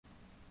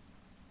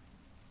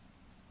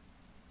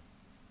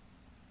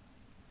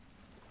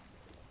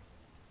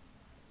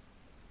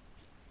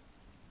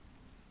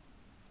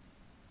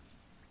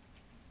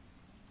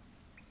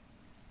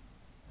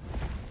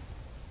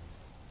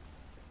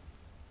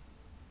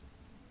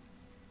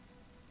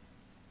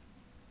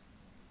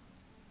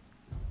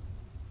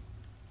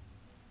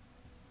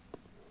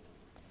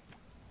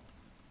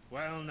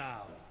Well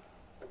now,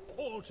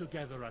 all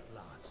together at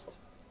last,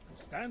 and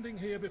standing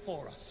here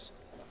before us,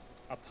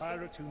 a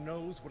pirate who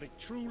knows what it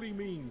truly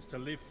means to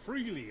live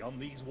freely on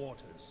these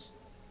waters.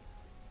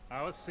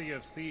 Our Sea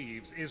of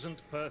Thieves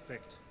isn't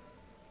perfect.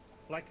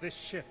 Like this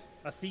ship,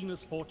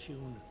 Athena's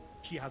Fortune,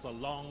 she has a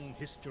long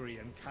history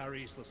and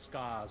carries the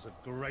scars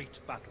of great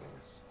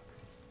battles.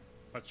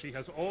 But she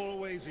has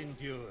always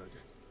endured.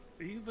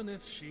 Even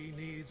if she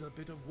needs a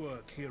bit of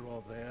work here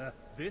or there,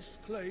 this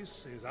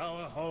place is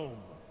our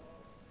home.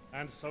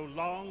 And so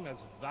long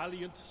as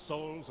valiant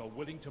souls are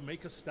willing to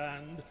make a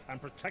stand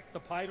and protect the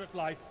pirate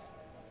life,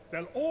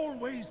 there'll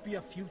always be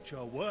a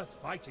future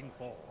worth fighting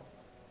for.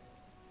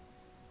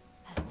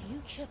 A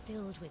future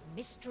filled with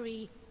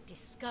mystery,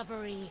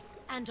 discovery,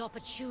 and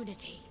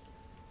opportunity.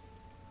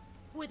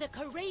 With a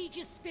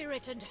courageous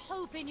spirit and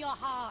hope in your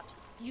heart,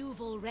 you've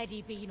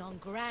already been on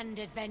grand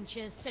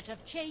adventures that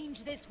have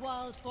changed this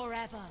world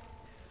forever.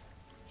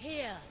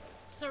 Here,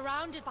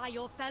 surrounded by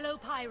your fellow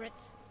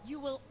pirates, you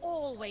will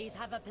always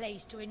have a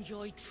place to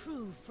enjoy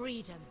true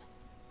freedom.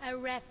 A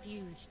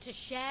refuge to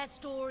share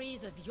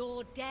stories of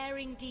your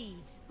daring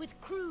deeds with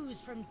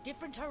crews from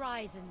different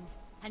horizons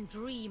and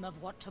dream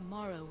of what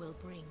tomorrow will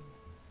bring.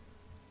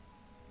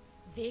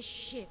 This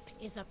ship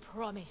is a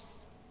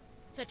promise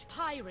that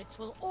pirates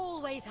will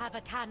always have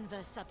a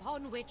canvas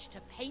upon which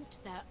to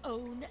paint their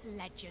own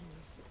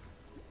legends.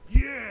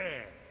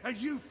 Yeah, and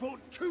you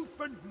fought tooth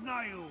and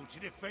nail to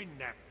defend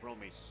that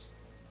promise.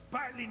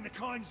 Battling the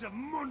kinds of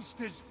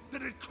monsters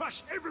that had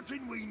crushed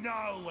everything we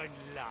know and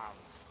love.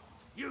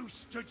 You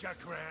stood your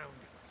ground,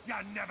 you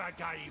never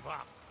gave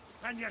up,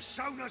 and you've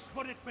shown us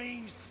what it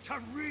means to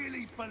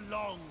really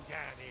belong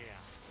down here.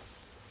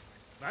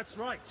 That's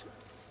right,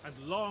 and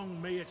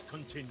long may it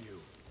continue.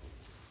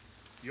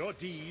 Your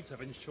deeds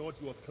have ensured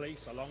you a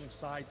place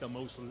alongside the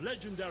most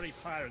legendary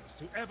pirates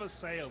to ever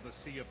sail the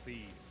Sea of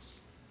Thieves.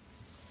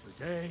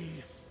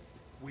 Today,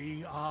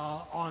 we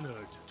are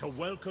honored to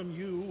welcome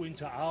you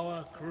into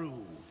our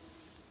crew.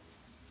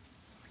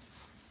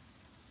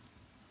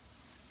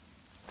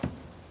 Can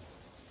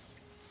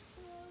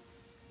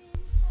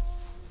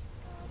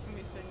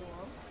we sing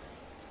along?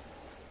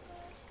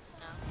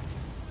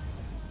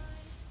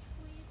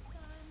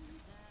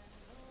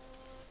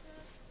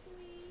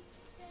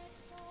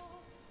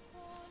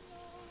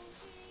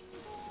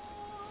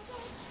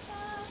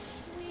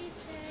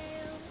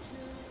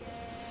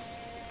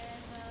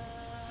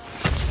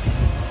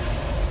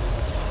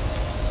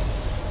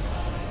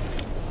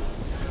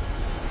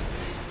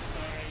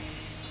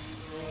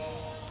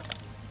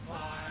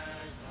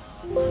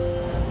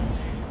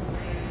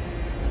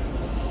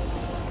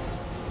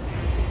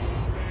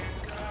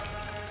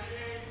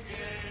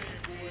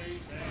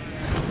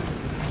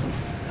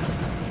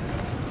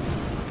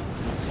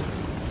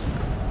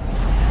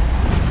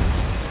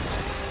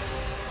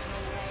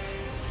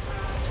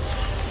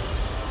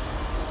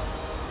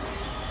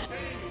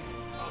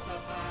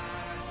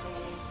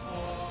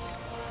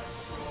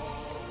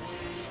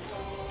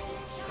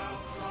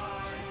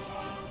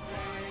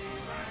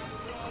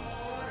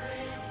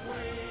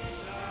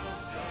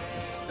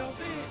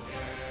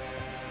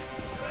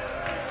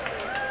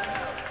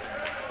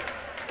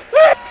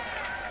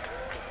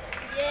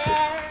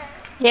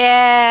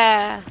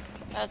 Yeah.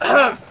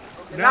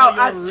 Now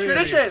as you're really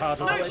tradition.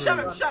 part of No, the shut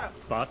crew. up, shut up.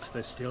 But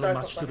there's still Sorry,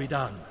 much Papa. to be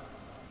done.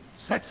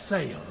 Set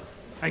sail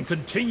and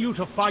continue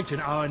to fight in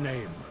our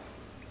name.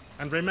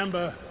 And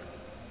remember,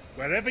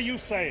 wherever you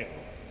sail,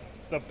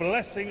 the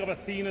blessing of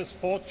Athena's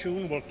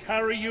Fortune will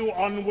carry you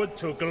onward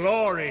to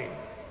glory.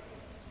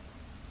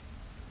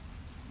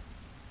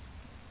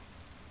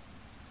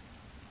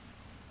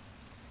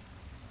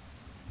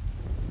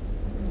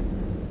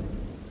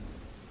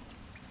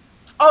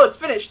 Oh, it's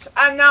finished.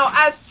 And now,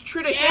 as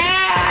tradition.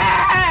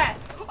 Yeah!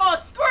 Oh,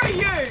 screw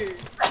you!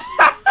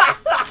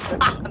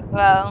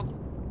 Well.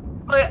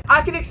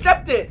 I can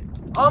accept it.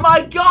 Oh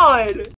my god!